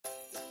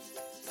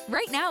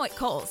Right now at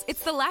Kohl's,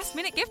 it's the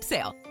last-minute gift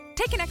sale.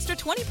 Take an extra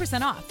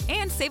 20% off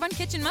and save on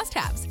kitchen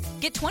must-haves.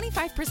 Get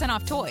 25%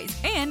 off toys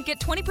and get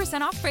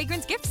 20% off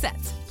fragrance gift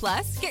sets.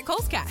 Plus, get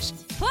Kohl's Cash.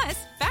 Plus,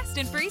 fast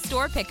and free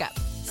store pickup.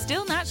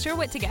 Still not sure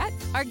what to get?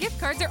 Our gift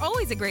cards are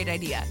always a great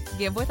idea.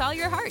 Give with all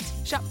your heart.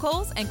 Shop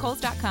Kohl's and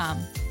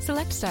Kohl's.com.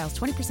 Select styles,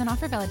 20%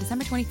 offer valid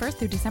December 21st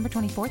through December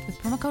 24th with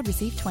promo code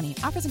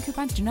RECEIVE20. Offers and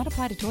coupons do not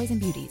apply to toys and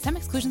beauty. Some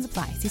exclusions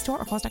apply. See store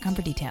or Kohl's.com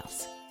for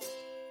details.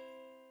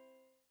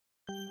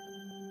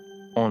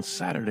 On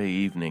Saturday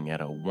evening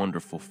at a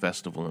wonderful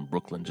festival in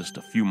Brooklyn, just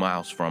a few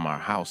miles from our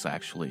house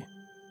actually,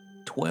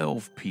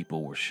 12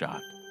 people were shot.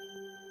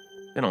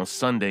 Then on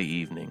Sunday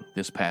evening,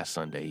 this past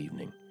Sunday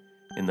evening,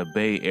 in the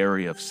Bay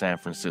Area of San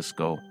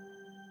Francisco,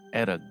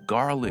 at a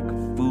garlic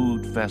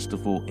food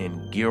festival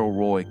in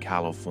Gilroy,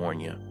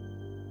 California,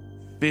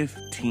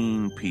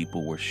 15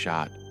 people were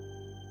shot.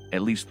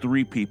 At least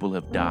 3 people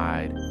have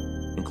died,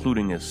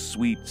 including a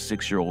sweet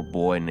 6-year-old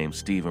boy named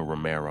Steven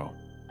Romero.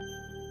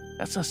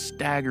 That's a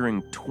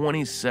staggering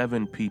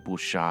 27 people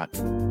shot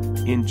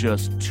in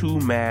just 2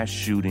 mass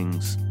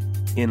shootings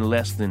in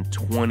less than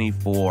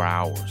 24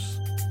 hours.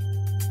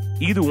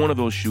 Either one of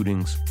those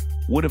shootings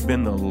would have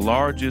been the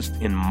largest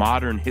in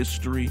modern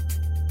history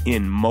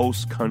in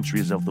most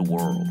countries of the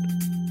world.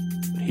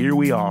 But here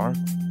we are.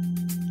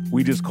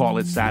 We just call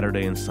it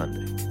Saturday and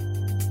Sunday.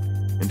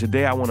 And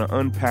today I want to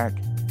unpack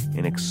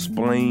and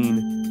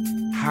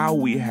explain how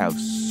we have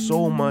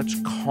so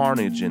much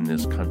carnage in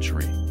this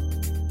country,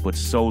 but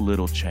so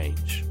little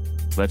change.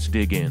 Let's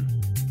dig in.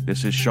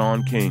 This is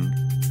Sean King,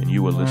 and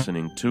you are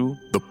listening to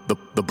The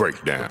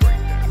Breakdown.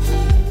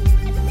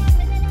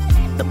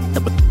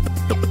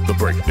 The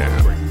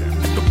Breakdown.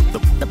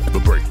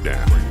 The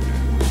Breakdown.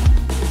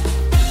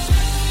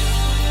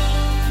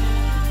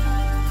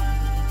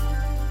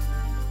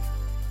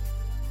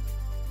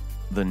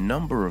 The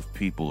number of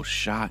people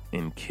shot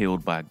and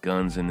killed by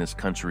guns in this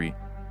country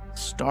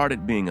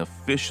started being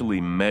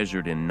officially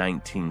measured in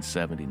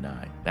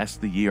 1979. That's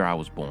the year I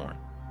was born.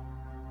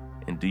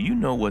 And do you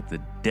know what the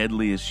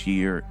deadliest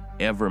year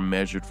ever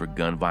measured for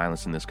gun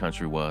violence in this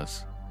country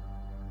was?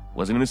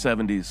 Wasn't in the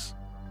 70s,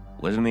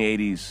 wasn't in the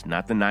 80s,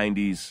 not the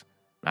 90s,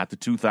 not the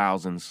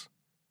 2000s.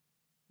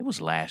 It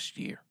was last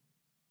year.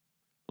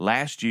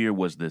 Last year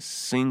was the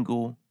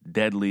single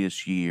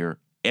deadliest year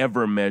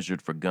ever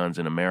measured for guns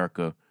in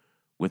America,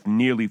 with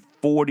nearly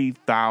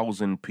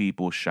 40,000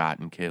 people shot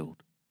and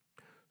killed.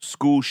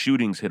 School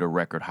shootings hit a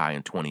record high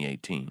in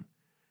 2018.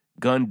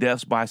 Gun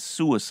deaths by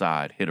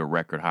suicide hit a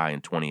record high in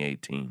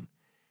 2018.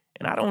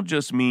 And I don't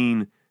just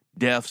mean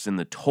deaths in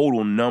the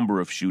total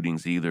number of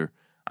shootings either.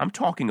 I'm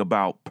talking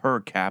about per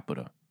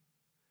capita.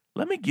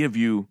 Let me give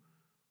you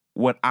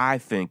what I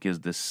think is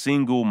the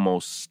single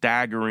most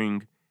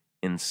staggering,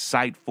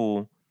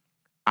 insightful,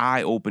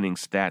 eye-opening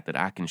stat that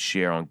I can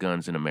share on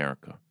guns in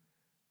America.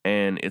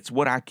 And it's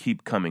what I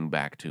keep coming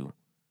back to.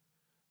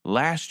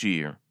 Last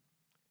year,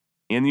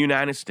 in the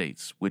United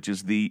States, which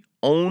is the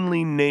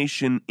only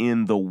nation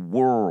in the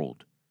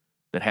world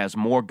that has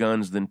more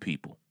guns than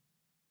people,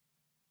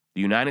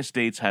 the United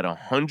States had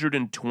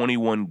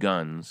 121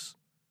 guns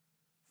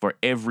for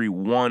every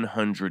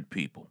 100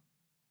 people.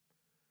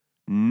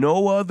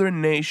 No other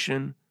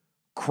nation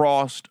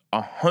crossed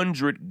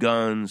 100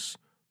 guns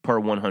per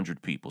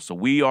 100 people. So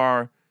we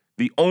are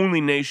the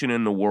only nation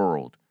in the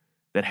world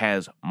that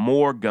has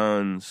more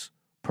guns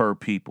per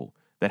people,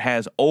 that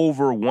has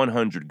over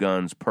 100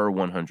 guns per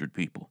 100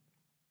 people.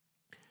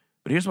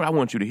 But here's what I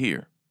want you to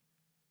hear.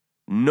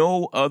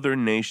 No other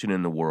nation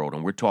in the world,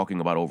 and we're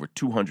talking about over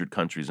 200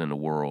 countries in the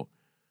world,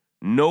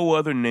 no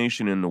other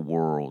nation in the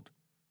world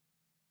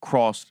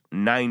crossed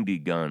 90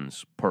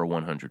 guns per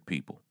 100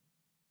 people,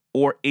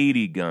 or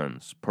 80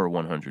 guns per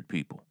 100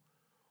 people,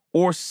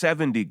 or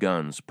 70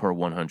 guns per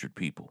 100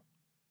 people.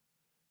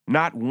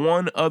 Not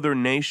one other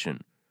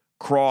nation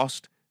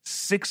crossed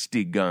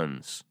 60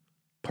 guns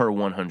per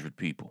 100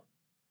 people.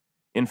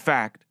 In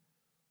fact,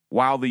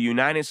 while the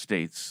United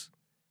States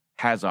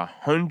has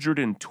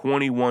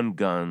 121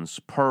 guns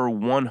per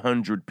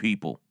 100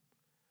 people,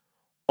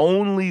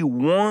 only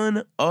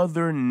one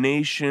other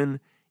nation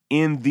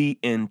in the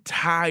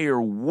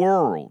entire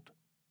world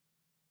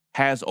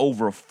has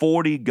over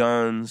 40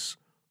 guns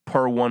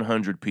per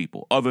 100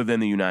 people, other than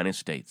the United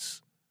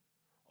States.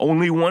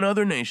 Only one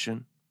other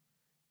nation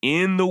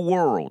in the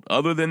world,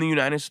 other than the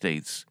United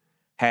States,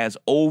 has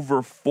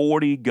over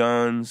 40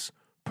 guns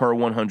per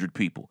 100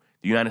 people.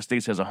 The United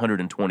States has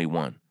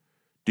 121.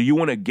 Do you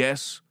want to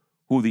guess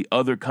who the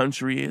other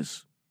country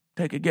is?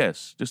 Take a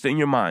guess, just in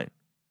your mind.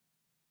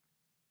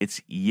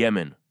 It's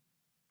Yemen,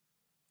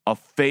 a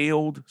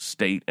failed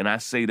state, and I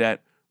say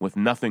that with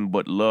nothing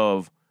but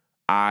love.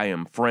 I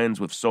am friends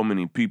with so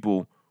many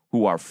people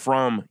who are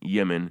from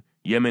Yemen.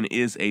 Yemen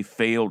is a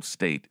failed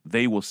state.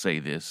 They will say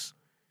this.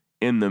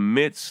 In the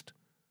midst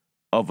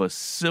of a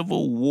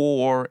civil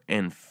war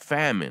and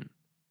famine,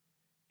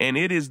 and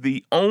it is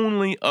the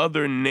only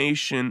other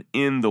nation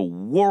in the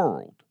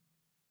world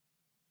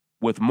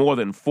with more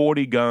than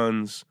 40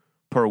 guns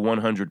per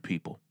 100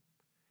 people.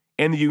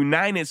 And the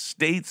United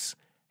States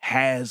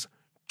has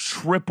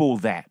triple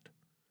that.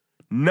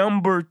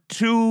 Number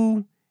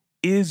 2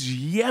 is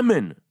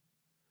Yemen,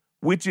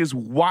 which is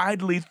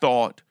widely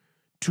thought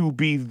to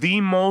be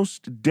the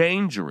most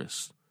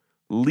dangerous,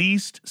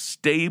 least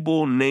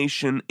stable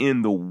nation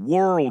in the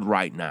world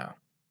right now.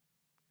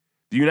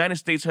 The United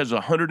States has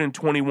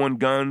 121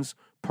 guns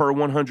per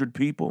 100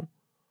 people.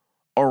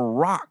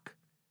 Iraq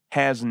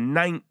has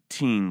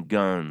 19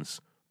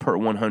 guns per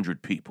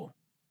 100 people.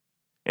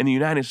 And the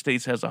United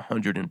States has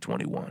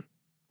 121.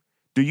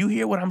 Do you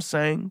hear what I'm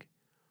saying?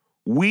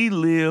 We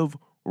live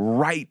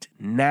right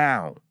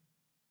now.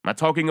 I'm not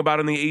talking about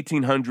in the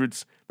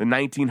 1800s, the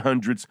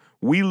 1900s.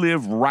 We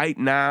live right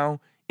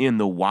now in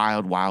the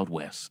wild, wild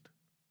west.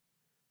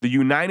 The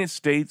United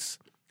States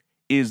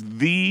is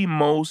the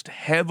most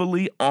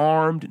heavily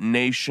armed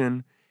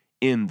nation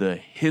in the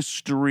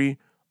history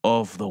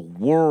of the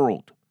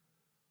world,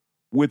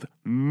 with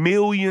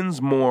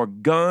millions more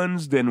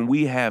guns than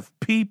we have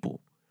people,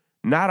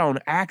 not on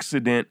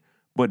accident,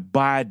 but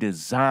by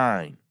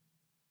design.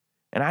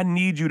 And I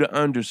need you to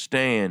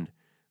understand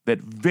that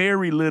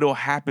very little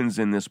happens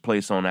in this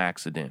place on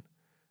accident.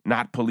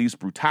 Not police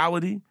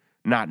brutality,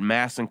 not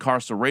mass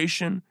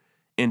incarceration,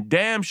 and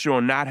damn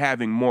sure not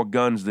having more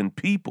guns than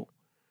people.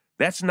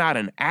 That's not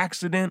an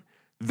accident.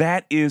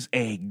 That is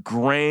a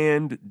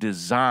grand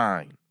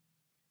design.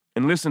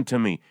 And listen to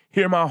me,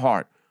 hear my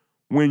heart.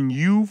 When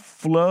you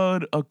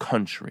flood a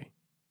country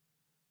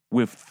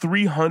with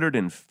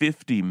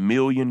 350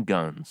 million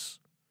guns,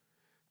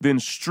 then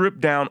strip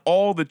down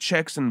all the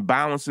checks and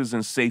balances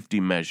and safety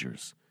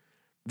measures,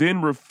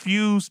 then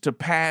refuse to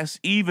pass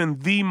even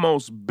the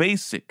most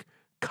basic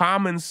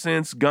common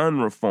sense gun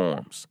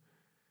reforms,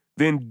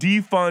 then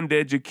defund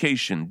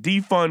education,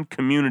 defund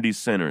community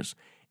centers,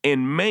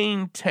 and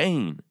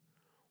maintain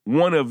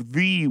one of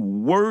the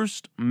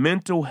worst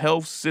mental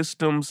health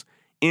systems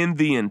in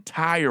the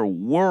entire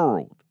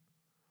world,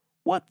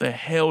 what the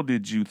hell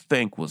did you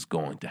think was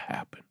going to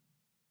happen?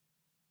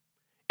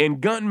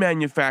 And gun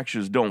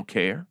manufacturers don't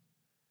care.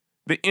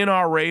 The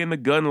NRA and the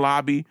gun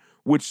lobby,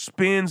 which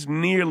spends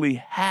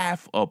nearly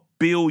 $500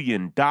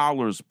 million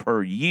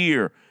per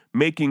year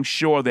making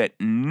sure that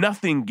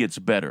nothing gets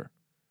better,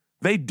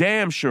 they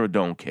damn sure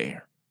don't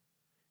care.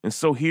 And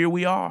so here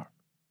we are.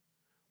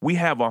 We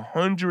have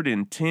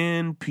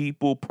 110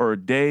 people per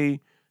day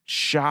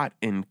shot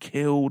and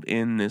killed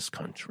in this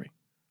country.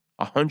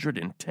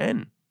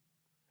 110.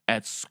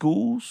 At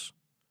schools,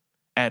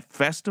 at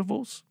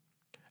festivals,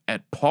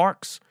 at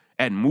parks,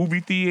 at movie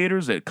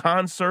theaters, at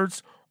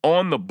concerts,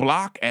 on the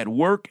block, at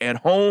work, at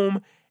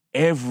home,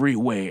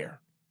 everywhere.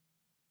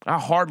 I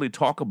hardly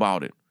talk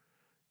about it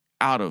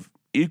out of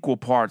equal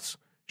parts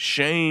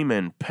shame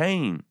and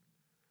pain.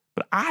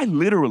 But I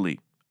literally,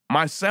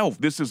 myself,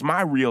 this is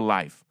my real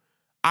life.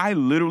 I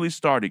literally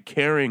started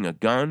carrying a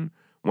gun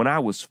when I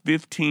was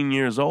 15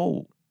 years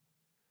old.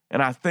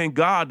 And I thank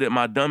God that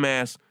my dumb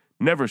ass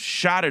never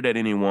shot it at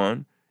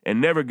anyone and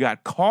never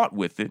got caught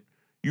with it.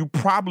 You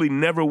probably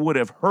never would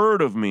have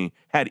heard of me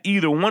had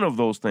either one of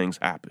those things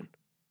happened.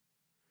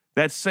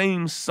 That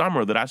same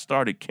summer that I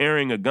started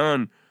carrying a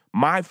gun,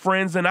 my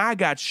friends and I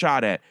got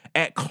shot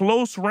at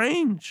close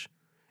range,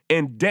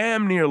 and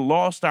damn near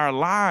lost our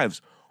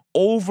lives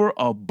over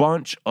a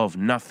bunch of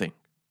nothing.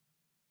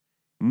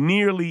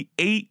 Nearly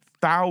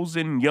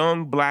 8,000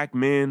 young black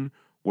men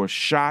were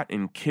shot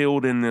and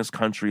killed in this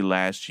country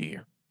last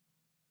year.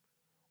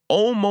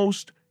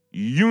 Almost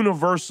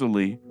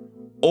universally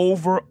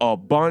over a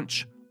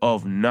bunch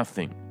of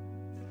nothing.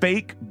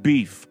 Fake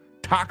beef,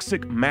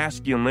 toxic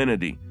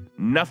masculinity,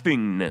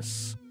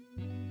 nothingness.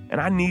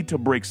 And I need to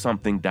break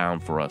something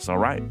down for us, all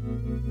right?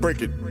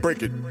 Break it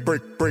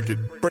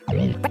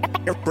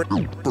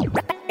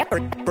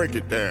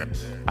down.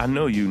 I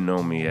know you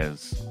know me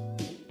as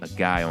a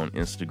guy on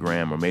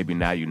Instagram, or maybe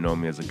now you know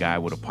me as a guy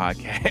with a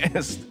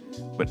podcast.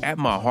 But at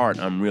my heart,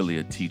 I'm really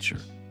a teacher.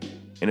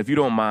 And if you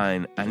don't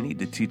mind, I need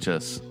to teach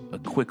us a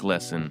quick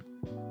lesson,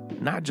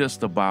 not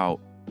just about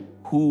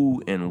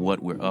who and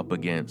what we're up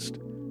against.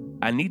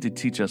 I need to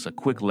teach us a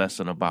quick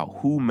lesson about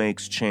who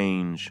makes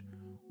change,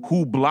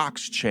 who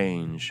blocks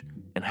change,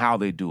 and how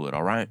they do it,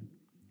 all right?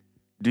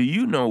 Do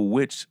you know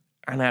which,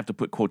 and I have to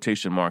put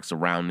quotation marks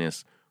around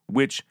this,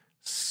 which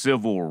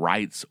civil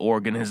rights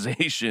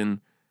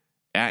organization,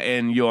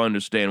 and you'll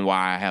understand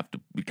why I have to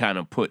kind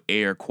of put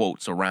air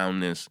quotes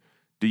around this.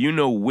 Do you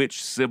know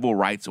which civil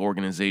rights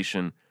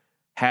organization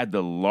had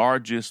the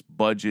largest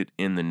budget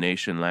in the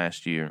nation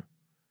last year?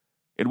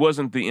 It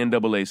wasn't the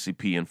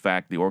NAACP. In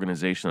fact, the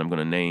organization I'm going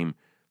to name,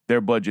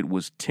 their budget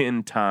was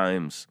 10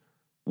 times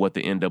what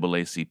the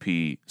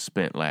NAACP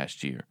spent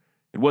last year.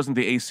 It wasn't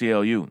the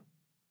ACLU.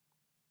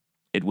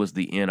 It was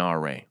the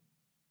NRA.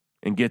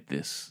 And get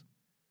this,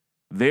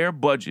 their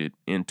budget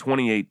in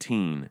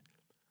 2018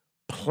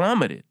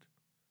 plummeted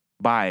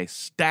by a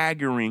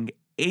staggering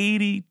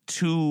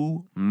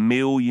 $82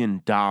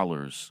 million,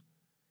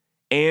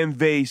 and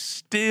they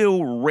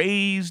still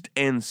raised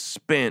and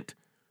spent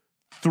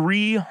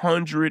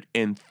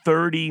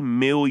 $330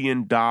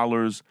 million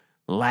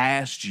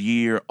last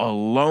year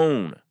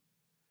alone.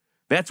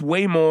 That's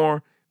way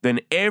more than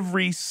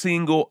every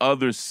single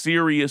other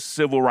serious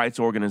civil rights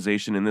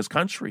organization in this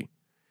country.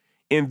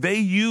 And they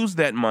use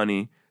that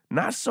money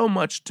not so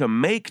much to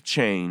make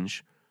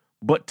change,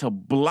 but to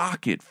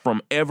block it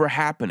from ever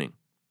happening.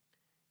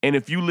 And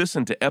if you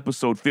listen to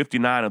episode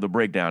 59 of The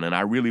Breakdown, and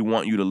I really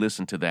want you to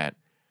listen to that,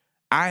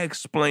 I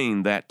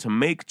explained that to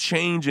make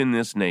change in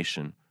this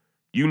nation,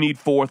 you need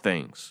 4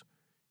 things.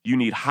 You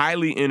need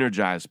highly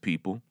energized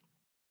people.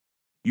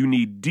 You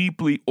need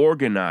deeply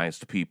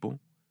organized people.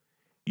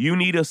 You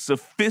need a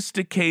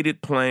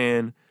sophisticated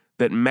plan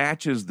that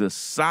matches the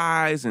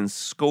size and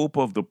scope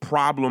of the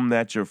problem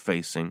that you're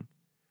facing.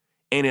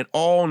 And it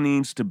all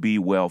needs to be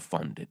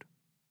well-funded.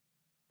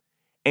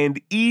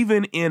 And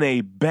even in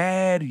a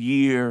bad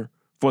year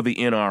for the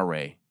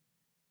NRA,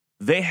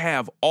 they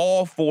have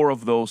all 4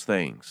 of those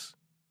things.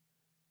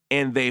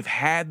 And they've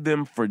had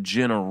them for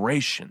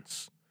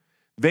generations.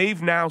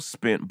 They've now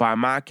spent, by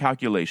my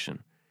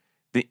calculation,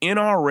 the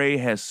NRA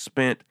has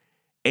spent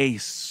a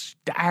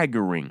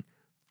staggering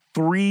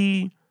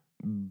 $3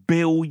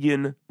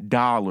 billion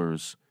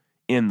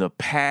in the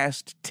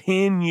past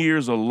 10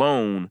 years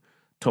alone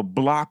to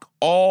block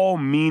all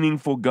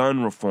meaningful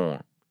gun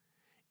reform.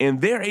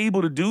 And they're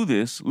able to do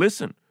this,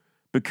 listen,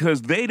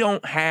 because they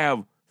don't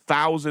have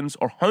thousands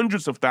or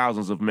hundreds of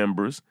thousands of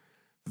members.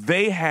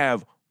 They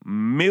have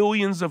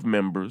millions of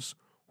members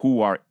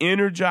who are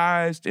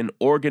energized and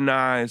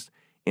organized,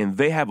 and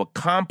they have a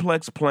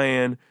complex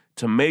plan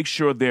to make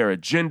sure their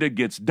agenda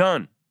gets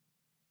done.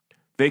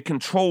 They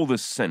control the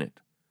Senate.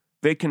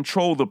 They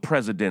control the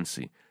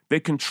presidency. They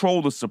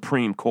control the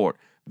Supreme Court.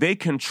 They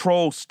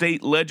control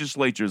state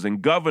legislatures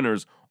and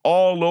governors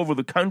all over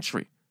the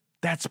country.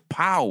 That's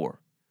power.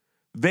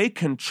 They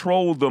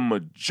control the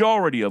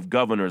majority of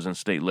governors and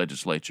state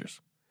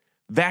legislatures.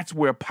 That's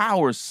where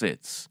power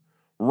sits.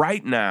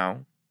 Right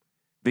now,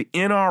 the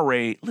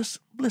NRA,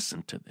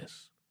 listen to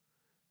this.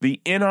 The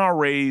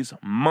NRA's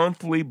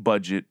monthly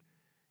budget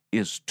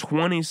is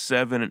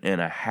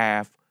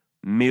 $27.5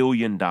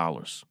 million.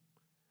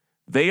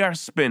 They are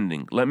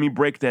spending, let me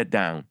break that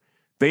down.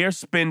 They are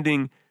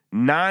spending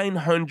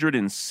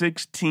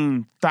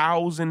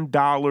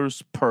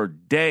 $916,000 per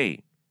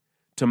day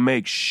to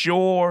make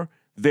sure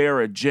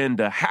their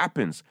agenda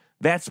happens.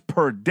 That's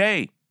per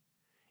day.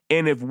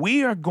 And if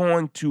we are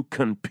going to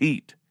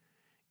compete,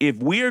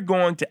 if we are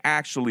going to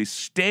actually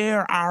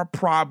stare our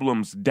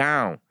problems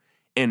down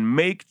and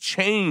make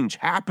change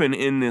happen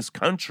in this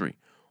country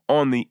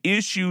on the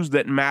issues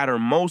that matter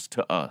most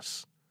to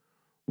us,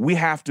 we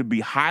have to be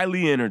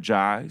highly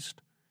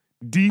energized,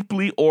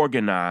 deeply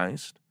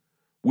organized,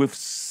 with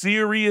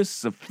serious,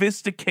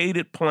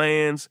 sophisticated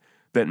plans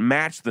that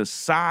match the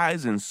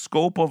size and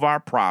scope of our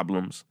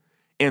problems,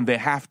 and they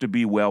have to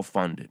be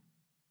well-funded.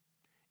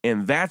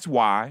 And that's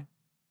why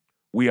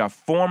we are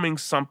forming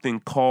something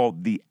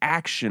called the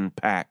Action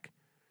PAC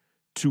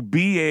to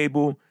be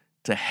able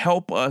to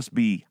help us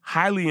be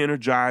highly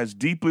energized,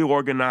 deeply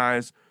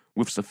organized,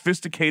 with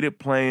sophisticated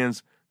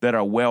plans that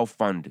are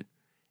well-funded.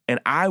 And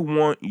I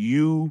want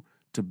you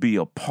to be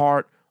a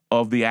part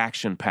of the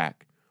Action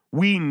PAC.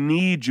 We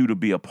need you to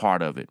be a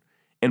part of it.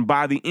 And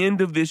by the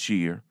end of this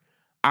year,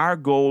 our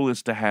goal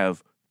is to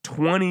have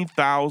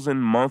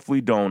 20,000 monthly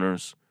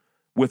donors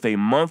with a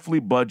monthly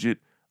budget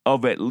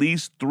of at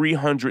least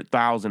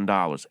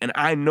 $300,000. And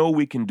I know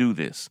we can do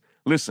this.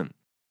 Listen,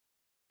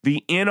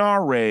 the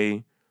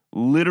NRA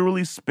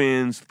literally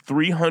spends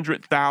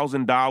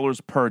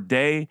 $300,000 per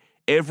day,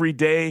 every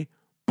day,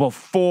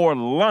 before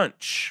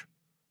lunch,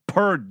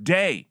 per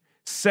day,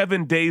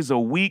 7 days a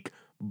week.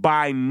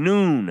 By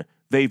noon,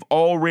 they've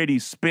already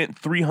spent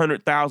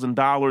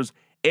 $300,000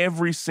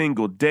 every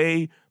single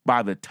day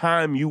by the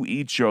time you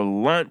eat your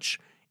lunch,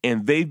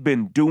 and they've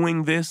been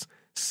doing this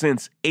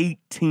since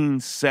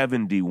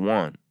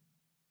 1871.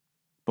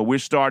 But we're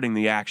starting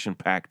the Action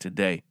PAC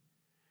today.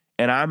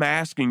 And I'm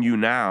asking you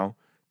now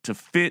to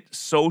fit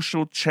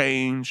social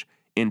change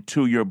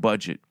into your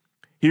budget.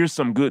 Here's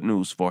some good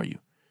news for you.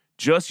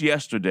 Just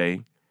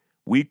yesterday,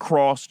 we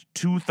crossed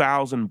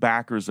 2,000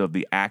 backers of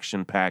the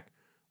Action PAC.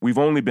 We've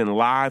only been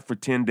live for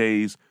 10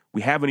 days.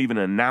 We haven't even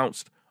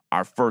announced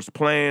our first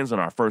plans and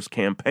our first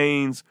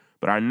campaigns,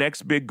 but our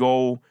next big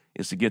goal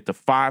is to get to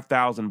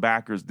 5,000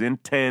 backers, then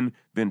 10,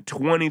 then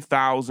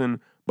 20,000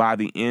 by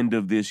the end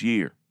of this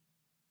year.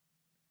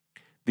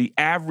 The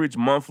average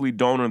monthly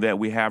donor that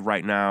we have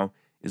right now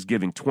is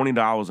giving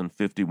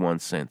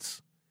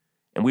 $20.51.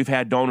 And we've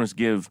had donors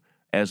give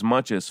as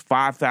much as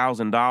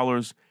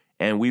 $5,000,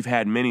 and we've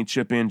had many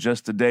chip in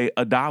just today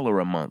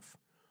 $1 a month.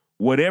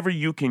 Whatever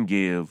you can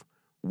give,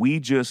 we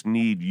just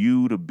need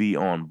you to be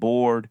on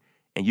board,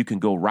 and you can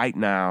go right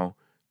now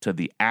to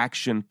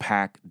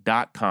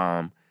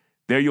theactionpac.com.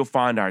 There you'll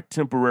find our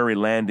temporary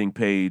landing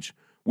page.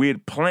 We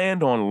had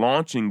planned on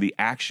launching the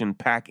Action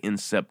PAC in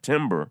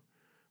September,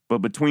 but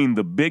between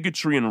the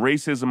bigotry and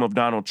racism of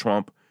Donald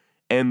Trump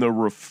and the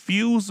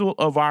refusal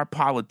of our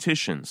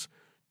politicians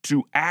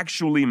to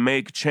actually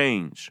make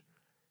change,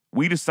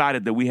 we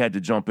decided that we had to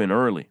jump in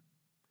early.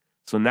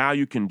 So now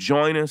you can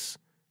join us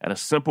at a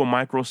simple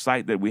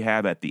microsite that we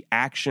have at the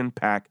Action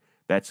PAC.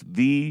 That's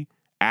theactionpac.com.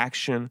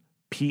 Action,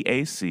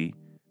 PAC,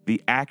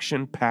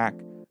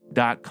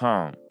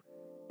 theactionpack.com.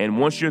 And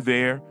once you're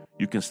there,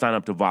 you can sign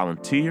up to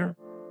volunteer,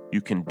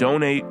 you can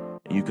donate,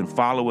 and you can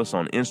follow us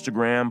on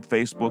Instagram,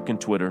 Facebook, and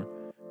Twitter,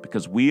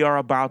 because we are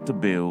about to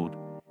build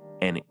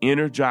an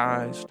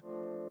energized,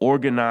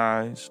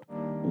 organized,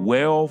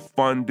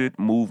 well-funded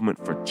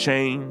movement for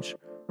change,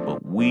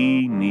 but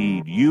we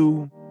need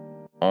you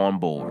on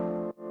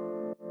board.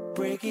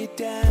 Break it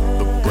down.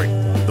 The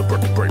breakdown.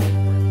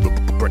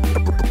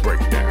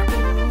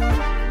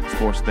 Of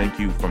course, thank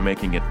you for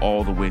making it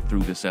all the way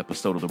through this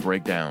episode of The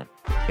Breakdown.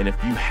 And if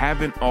you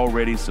haven't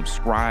already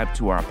subscribed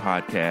to our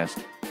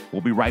podcast,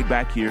 we'll be right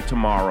back here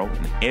tomorrow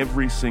and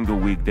every single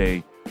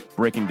weekday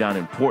breaking down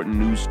important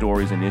news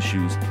stories and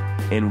issues.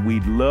 And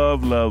we'd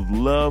love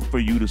for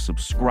you to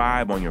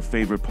subscribe on your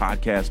favorite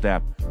podcast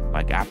app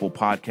like Apple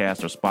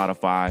Podcasts or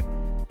Spotify.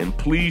 And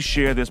please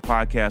share this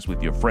podcast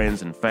with your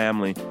friends and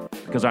family,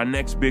 because our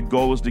next big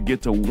goal is to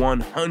get to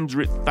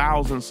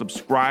 100,000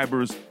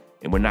 subscribers,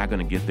 and we're not going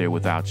to get there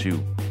without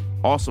you.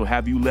 Also,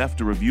 have you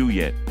left a review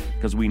yet?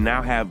 Because we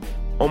now have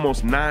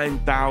almost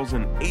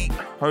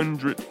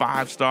 9,800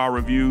 five-star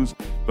reviews,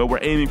 but we're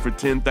aiming for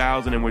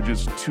 10,000, and we're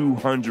just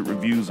 200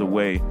 reviews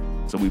away.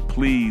 So we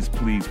please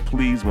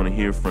want to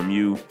hear from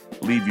you.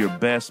 Leave your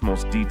best,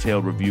 most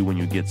detailed review when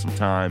you get some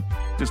time.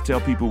 Just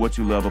tell people what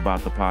you love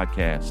about the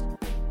podcast.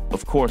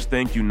 Of course,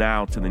 thank you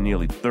now to the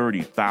nearly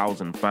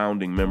 30,000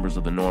 founding members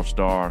of the North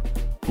Star,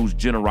 whose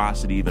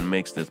generosity even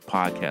makes this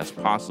podcast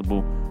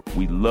possible.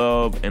 We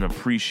love and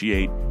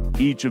appreciate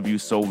each of you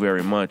so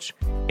very much.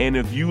 And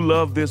if you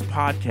love this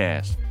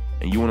podcast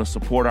and you want to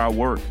support our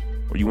work,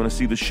 or you want to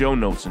see the show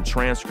notes and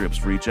transcripts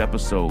for each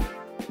episode,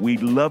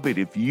 we'd love it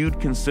if you'd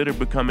consider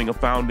becoming a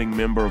founding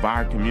member of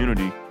our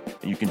community.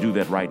 And you can do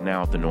that right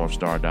now at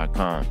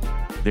thenorthstar.com.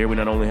 There we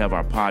not only have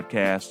our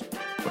podcast,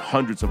 but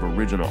hundreds of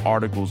original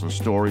articles and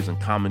stories and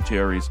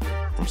commentaries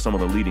from some of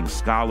the leading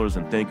scholars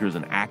and thinkers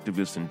and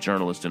activists and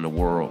journalists in the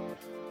world.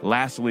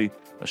 Lastly,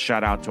 a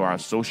shout out to our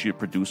associate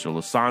producer,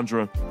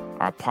 Lysandra,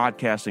 our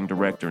podcasting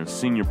director and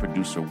senior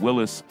producer,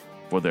 Willis,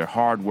 for their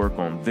hard work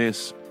on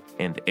this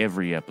and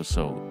every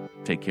episode.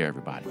 Take care,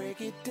 everybody.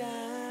 Break it down.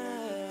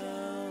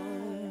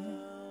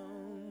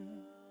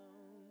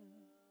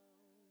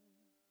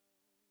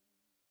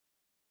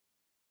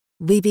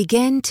 We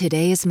begin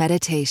today's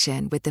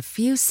meditation with a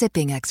few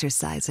sipping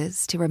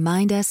exercises to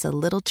remind us a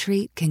little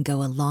treat can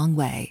go a long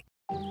way.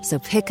 So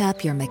pick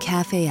up your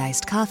McCafe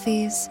iced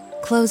coffees,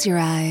 close your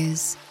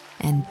eyes,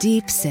 and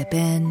deep sip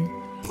in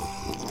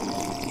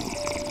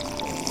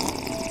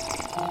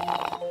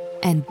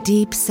and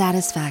deep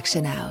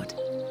satisfaction out.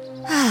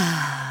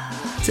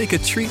 Take a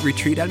treat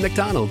retreat at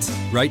McDonald's.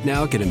 Right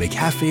now, get a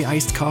McCafe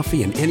iced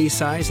coffee in any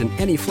size and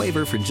any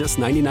flavor for just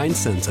 99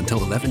 cents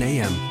until 11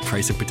 a.m.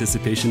 Price of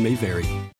participation may vary.